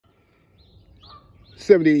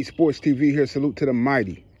78 Sports TV here. Salute to the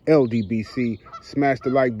mighty LDBC. Smash the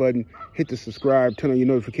like button, hit the subscribe, turn on your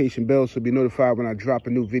notification bell so you'll be notified when I drop a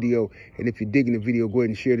new video. And if you're digging the video, go ahead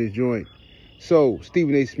and share this joint. So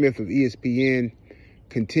Stephen A. Smith of ESPN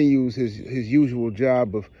continues his usual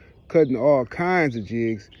job of cutting all kinds of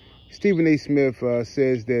jigs. Stephen A. Smith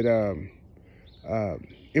says that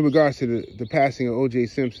in regards to the passing of OJ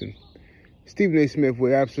Simpson, Stephen A. Smith,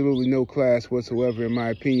 with absolutely no class whatsoever, in my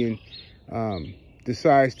opinion,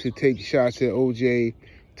 decides to take shots at OJ,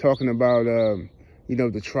 talking about,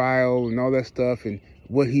 the trial and all that stuff, and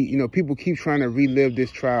what people keep trying to relive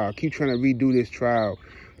this trial, keep trying to redo this trial,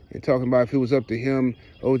 and talking about if it was up to him,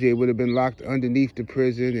 OJ would have been locked underneath the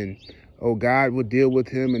prison, and, oh, God would deal with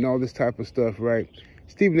him, and all this type of stuff, right?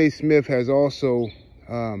 Stephen A. Smith has also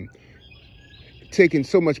taken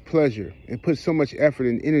so much pleasure and put so much effort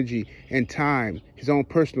and energy and time, his own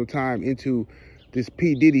personal time, into this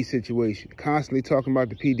P. Diddy situation, constantly talking about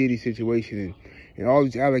the P. Diddy situation and all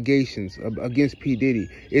these allegations against P. Diddy.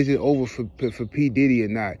 Is it over for P. Diddy or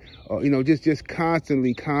not? Just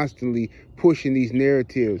constantly pushing these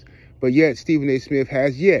narratives. But yet Stephen A. Smith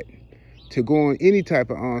has yet to go on any type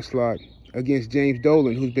of onslaught against James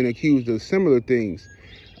Dolan, who's been accused of similar things.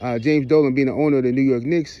 James Dolan being the owner of the New York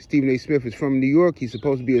Knicks. Stephen A. Smith is from New York. He's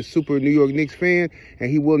supposed to be a super New York Knicks fan, and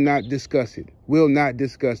he will not discuss it. Will not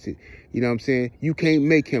discuss it. You know what I'm saying? You can't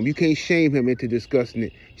make him. You can't shame him into discussing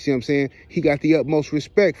it. You see what I'm saying? He got the utmost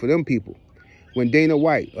respect for them people. When Dana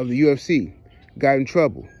White of the UFC got in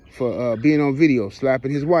trouble for being on video,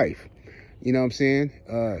 slapping his wife, you know what I'm saying?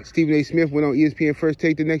 Stephen A. Smith went on ESPN First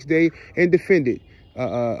Take the next day and defended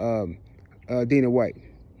Dana White.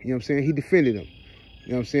 You know what I'm saying? He defended him.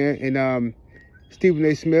 You know what I'm saying? And Stephen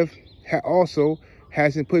A. Smith also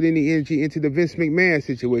hasn't put any energy into the Vince McMahon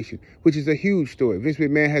situation, which is a huge story. Vince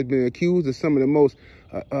McMahon has been accused of some of the most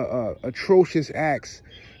atrocious acts.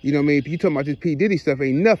 You know what I mean? If you talking about this P. Diddy stuff,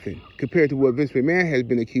 ain't nothing compared to what Vince McMahon has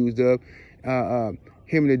been accused of.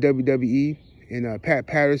 Him and the WWE and Pat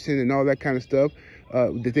Patterson and all that kind of stuff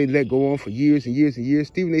that they let go on for years and years and years.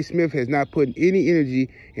 Stephen A. Smith has not put any energy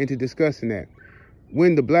into discussing that.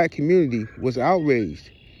 When the black community was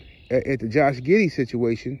outraged at the Josh Giddey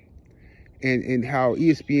situation and how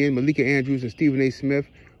ESPN, Malika Andrews, and Stephen A. Smith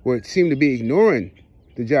seemed to be ignoring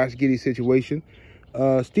the Josh Giddey situation,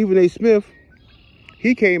 Stephen A. Smith,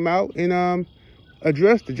 he came out and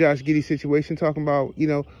addressed the Josh Giddey situation, talking about, we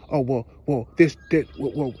have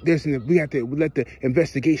to let the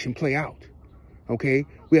investigation play out. Okay,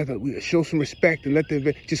 we have to show some respect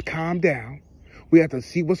and just calm down. We have to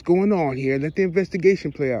see what's going on here. Let the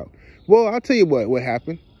investigation play out. Well, I'll tell you what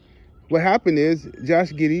happened. What happened is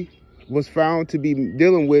Josh Giddey was found to be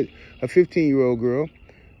dealing with a 15-year-old girl.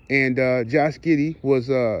 And Josh Giddey was,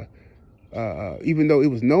 even though it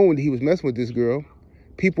was known that he was messing with this girl,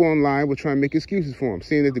 people online were trying to make excuses for him,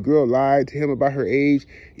 saying that the girl lied to him about her age,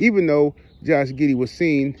 even though Josh Giddey was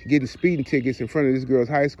seen getting speeding tickets in front of this girl's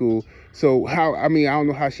high school. So I don't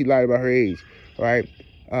know how she lied about her age, right?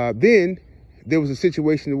 Then there was a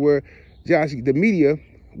situation where the media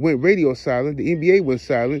went radio silent, the NBA went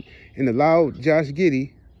silent, and allowed Josh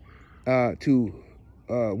Giddey to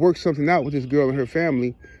work something out with this girl and her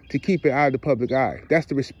family to keep it out of the public eye. That's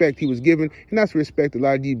the respect he was given, and that's the respect a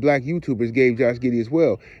lot of these black YouTubers gave Josh Giddey as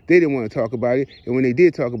well. They didn't want to talk about it, and when they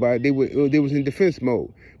did talk about it, they was in defense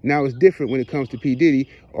mode. Now it's different when it comes to P. Diddy.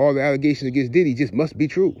 All the allegations against Diddy just must be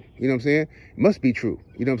true. You know what I'm saying? It must be true.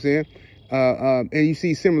 You know what I'm saying? And you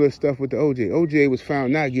see similar stuff with the OJ. OJ was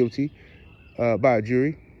found not guilty by a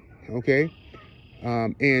jury, okay?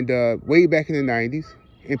 And way back in the 90s,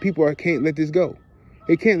 and people can't let this go.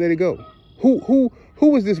 They can't let it go. Who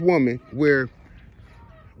was this woman where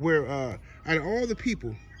out of all the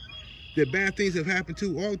people that bad things have happened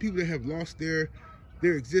to, all the people that have lost their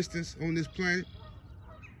existence on this planet,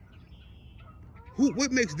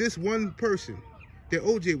 what makes this one person that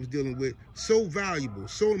OJ was dealing with so valuable,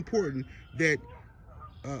 so important, that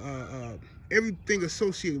everything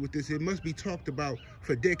associated with this, it must be talked about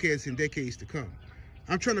for decades and decades to come?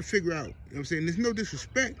 I'm trying to figure out, you know what I'm saying? There's no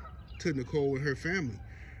disrespect to Nicole and her family.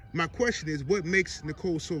 My question is, what makes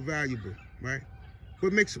Nicole so valuable, right?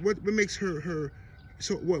 What makes her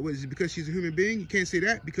so, what is it because she's a human being? You can't say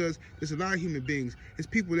that, because there's a lot of human beings. There's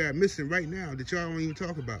people that are missing right now that y'all don't even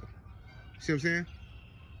talk about. See what I'm saying?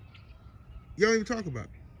 Y'all don't even talk about it.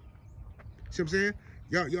 See what I'm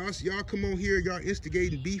saying? Y'all come on here, y'all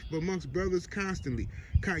instigating beef amongst brothers constantly.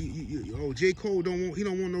 J. Cole don't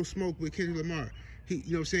want no smoke with Kendrick Lamar. You know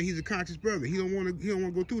what I'm saying? He's a conscious brother. He don't want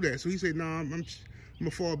to go through that. So he said, "Nah, I'm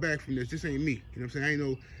gonna fall back from this. This ain't me." You know what I'm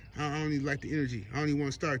saying? I don't even like the energy. I don't even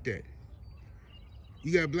want to start that.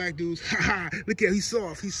 You got black dudes, look at him, he's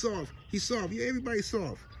soft, he's soft, he's soft. Yeah, everybody's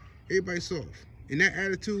soft. Everybody's soft. And that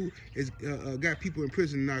attitude is got people in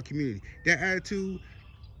prison in our community. That attitude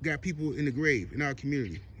got people in the grave in our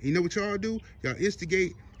community. And you know what y'all do? Y'all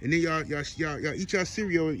instigate, and then y'all eat y'all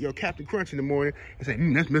cereal, y'all Captain Crunch in the morning, and say,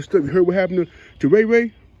 that's messed up. You heard what happened to Ray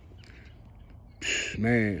Ray?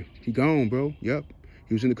 Man, he gone, bro. Yep.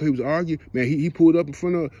 He was arguing. Man, he pulled up in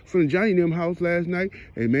front of Johnny and them house last night,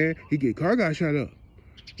 and man, car got shot up.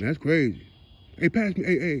 Man, that's crazy. Hey, pass me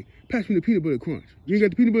the peanut butter crunch. You ain't got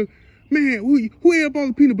the peanut butter? Man, who ate up all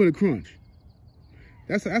the peanut butter crunch?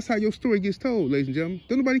 That's how your story gets told, ladies and gentlemen.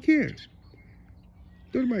 Don't nobody care.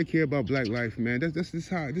 Don't nobody care about black life, man. This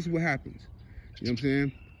is what happens. You know what I'm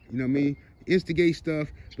saying? You know what I mean? Instigate stuff,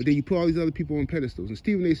 but then you put all these other people on pedestals. And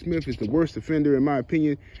Stephen A. Smith is the worst offender, in my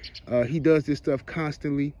opinion. He does this stuff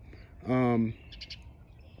constantly.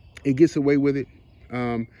 It gets away with it.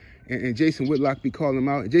 And Jason Whitlock be calling him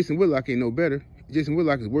out. And Jason Whitlock ain't no better. Jason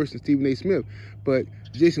Whitlock is worse than Stephen A. Smith. But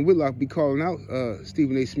Jason Whitlock be calling out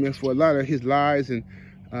Stephen A. Smith for a lot of his lies and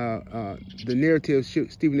the narrative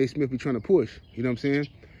Stephen A. Smith be trying to push. You know what I'm saying?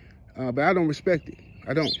 But I don't respect it.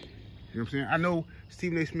 I don't. You know what I'm saying? I know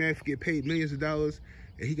Stephen A. Smith get paid millions of dollars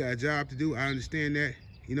and he got a job to do. I understand that.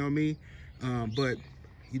 You know what I mean? But,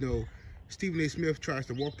 you know, Stephen A. Smith tries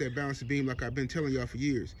to walk that balancing beam like I've been telling y'all for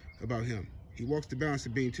years about him. He walks the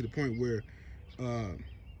balancing beam to the point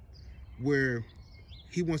where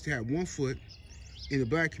he wants to have one foot in the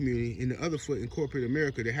black community and the other foot in corporate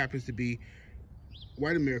America that happens to be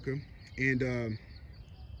white America. And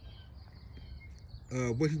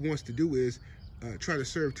what he wants to do is try to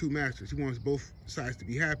serve two masters. He wants both sides to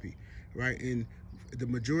be happy, right? And the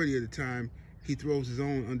majority of the time, he throws his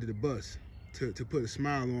own under the bus to put a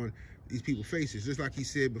smile on these people's faces. Just like he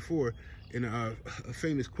said before in a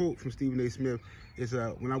famous quote from Stephen A. Smith is,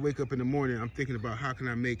 when I wake up in the morning, I'm thinking about how can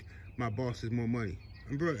I make my bosses more money.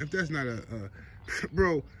 And bro, if that's not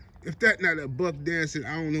if that's not a buck dancing,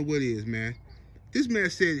 I don't know what is, man. This man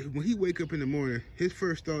said when he wake up in the morning, his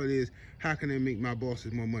first thought is, how can I make my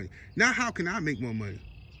bosses more money? Not how can I make more money,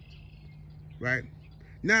 right?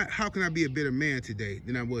 Not how can I be a better man today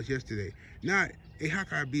than I was yesterday. Not, hey, how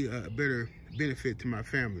can I be a better benefit to my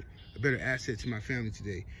family, a better asset to my family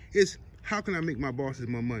today. It's, how can I make my bosses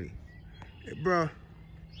more money? Bruh,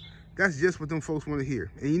 that's just what them folks want to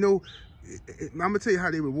hear. And you know, I'm going to tell you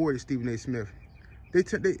how they rewarded Stephen A. Smith. They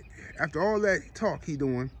after all that talk he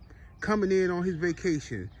doing, coming in on his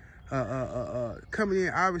vacation, coming in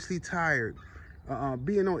obviously tired,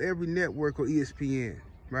 being on every network or ESPN,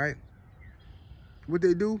 right? What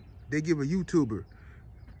they do? They give a YouTuber,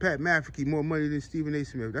 Pat McAfee, more money than Stephen A.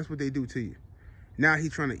 Smith. That's what they do to you. Now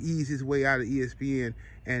he's trying to ease his way out of ESPN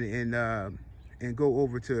and go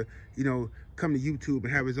over to, you know, come to YouTube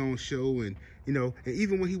and have his own show. And, you know, and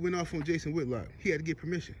even when he went off on Jason Whitlock, he had to get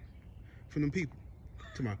permission from them people.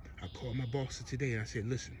 I called my boss today and I said,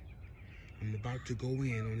 listen, I'm about to go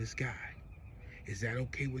in on this guy. Is that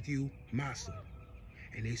okay with you, Massa?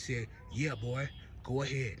 And they said, yeah, boy, go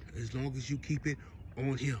ahead. As long as you keep it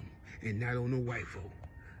on him and not on no white folk.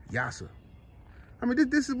 Yassa. I mean,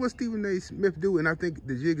 this is what Stephen A. Smith do, and I think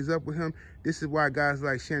the jig is up with him. This is why guys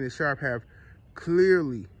like Shannon Sharp have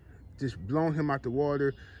clearly just blown him out the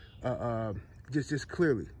water, just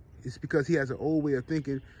clearly. It's because he has an old way of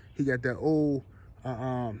thinking. He got that old,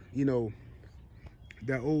 you know,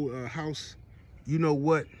 that old house, you know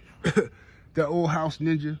what, that old house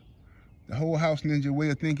ninja, the whole house ninja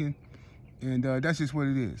way of thinking. And that's just what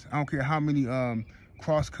it is. I don't care how many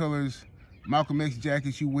cross colors, Malcolm X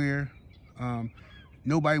jackets you wear.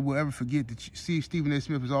 Nobody will ever forget that Stephen A.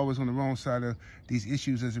 Smith is always on the wrong side of these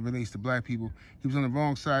issues as it relates to black people. He was on the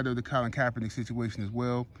wrong side of the Colin Kaepernick situation as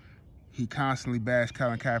well. He constantly bashed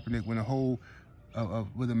Colin Kaepernick when the whole,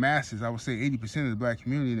 with the masses, I would say 80% of the black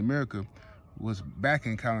community in America was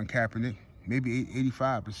backing Colin Kaepernick, maybe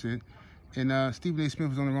 85%. And Stephen A. Smith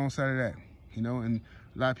was on the wrong side of that, you know, and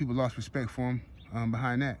a lot of people lost respect for him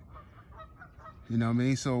behind that. You know what I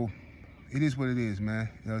mean? So it is what it is, man.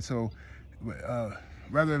 You know, so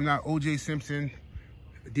whether or not OJ Simpson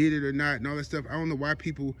did it or not and all that stuff, I don't know why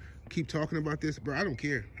people keep talking about this, bro. I don't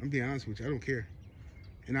care. I'm being honest with you. I don't care.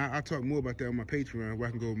 And I'll talk more about that on my Patreon where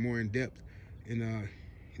I can go more in depth. And, you know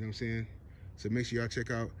what I'm saying? So make sure y'all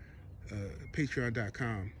check out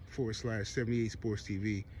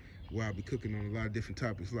patreon.com/78sportstv, where I'll be cooking on a lot of different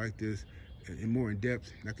topics like this and more in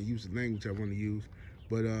depth. And I can use the language I want to use.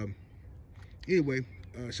 But anyway,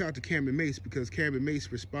 shout out to Cameron Mace, because Cameron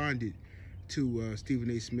Mace responded to Stephen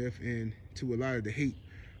A. Smith and to a lot of the hate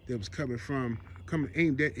that was coming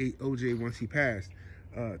aimed at OJ once he passed.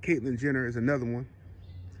 Caitlyn Jenner is another one.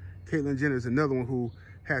 Caitlyn Jenner is another one who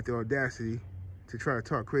had the audacity to try to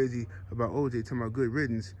talk crazy about OJ, talking about good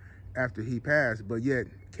riddance after he passed. But yet,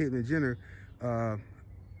 Caitlyn Jenner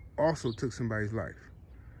also took somebody's life.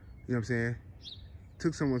 You know what I'm saying?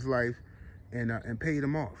 Took someone's life and paid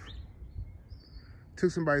them off.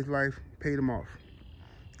 Took somebody's life, paid them off.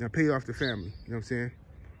 And paid off the family. You know what I'm saying?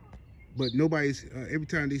 But nobody's, every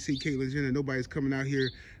time they see Caitlyn Jenner, nobody's coming out here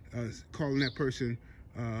calling that person,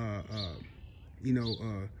 you know,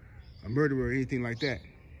 a murderer or anything like that.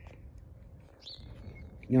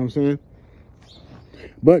 You know what I'm saying?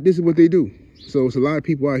 But this is what they do. So it's a lot of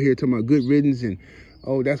people out here talking about good riddance and,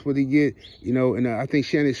 oh, that's what they get. You know, and I think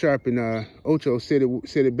Shannon Sharp and Ocho said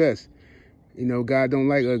it best. You know, God don't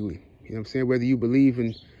like ugly. You know what I'm saying? Whether you believe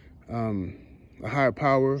in a higher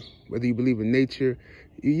power, whether you believe in nature,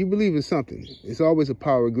 you believe in something. It's always a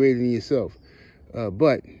power greater than yourself.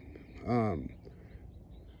 But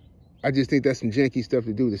I just think that's some janky stuff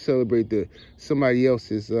to do to celebrate somebody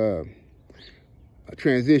else's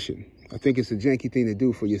transition. I think it's a janky thing to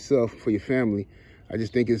do for yourself, for your family. I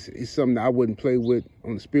just think it's something that I wouldn't play with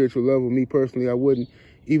on a spiritual level. Me personally, I wouldn't.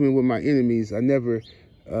 Even with my enemies, I never,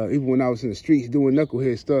 even when I was in the streets doing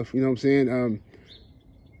knucklehead stuff, you know what I'm saying?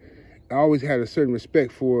 I always had a certain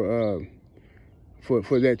respect for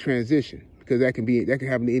that transition, because that can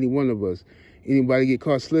happen to any one of us. Anybody get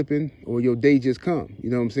caught slipping, or your day just come. You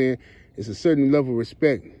know what I'm saying? It's a certain level of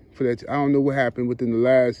respect for that. I don't know what happened within the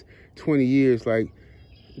last 20 years. Like,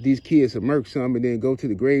 these kids have murked some and then go to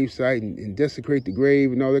the grave site and desecrate the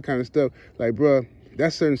grave and all that kind of stuff. Like, bruh,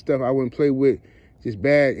 that's certain stuff I wouldn't play with. Just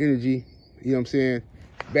bad energy. You know what I'm saying?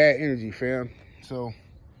 Bad energy, fam. So,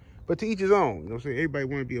 but to each his own. You know what I'm saying? Everybody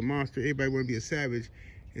want to be a monster. Everybody want to be a savage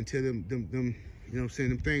until them, you know what I'm saying,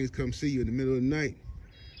 them things come see you in the middle of the night.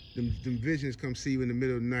 Them visions come see you in the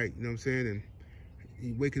middle of the night. You know what I'm saying? And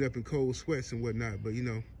you waking up in cold sweats and whatnot. But, you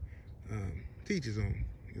know, to each his own.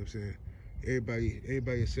 You know what I'm saying?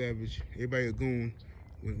 Everybody a savage. Everybody a goon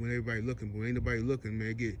when everybody looking. But when ain't nobody looking,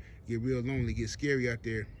 man, get real lonely, get scary out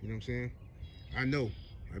there. You know what I'm saying? I know.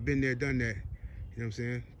 I've been there, done that. You know what I'm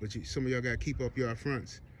saying? But some of y'all got to keep up your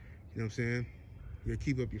fronts. You know what I'm saying? You got to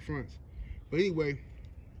keep up your fronts. But anyway,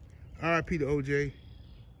 R.I.P. to OJ.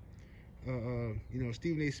 You know,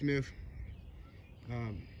 Stephen A. Smith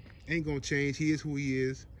ain't going to change. He is who he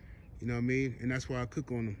is. You know what I mean? And that's why I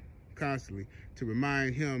cook on him constantly, to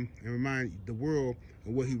remind him and remind the world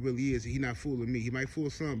of what he really is. He not fooling me. He might fool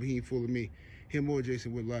some, but he ain't fooling me. Him or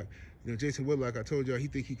Jason Whitlock. You know, Jason Whitlock, I told y'all, he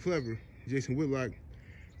think he clever. Jason Whitlock,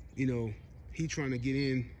 you know, he trying to get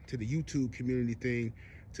in to the YouTube community thing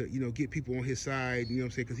to, you know, get people on his side, you know what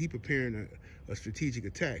I'm saying? Because he preparing a strategic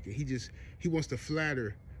attack. And he wants to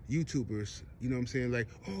flatter YouTubers, you know what I'm saying? Like,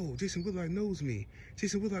 oh, Jason Whitlock knows me.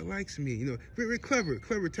 Jason Whitlock likes me. You know, very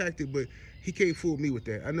clever tactic, but he can't fool me with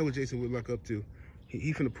that. I know what Jason Whitlock up to.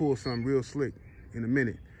 He finna pull something real slick in a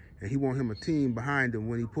minute. And he want him a team behind him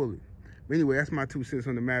when he pull it. But anyway, that's my 2 cents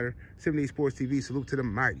on the matter. 78 Sports TV, salute to the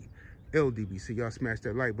mighty. LDBC, y'all smash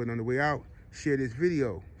that like button on the way out. Share this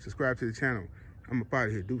video. Subscribe to the channel. I'm up out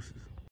of here. Deuces.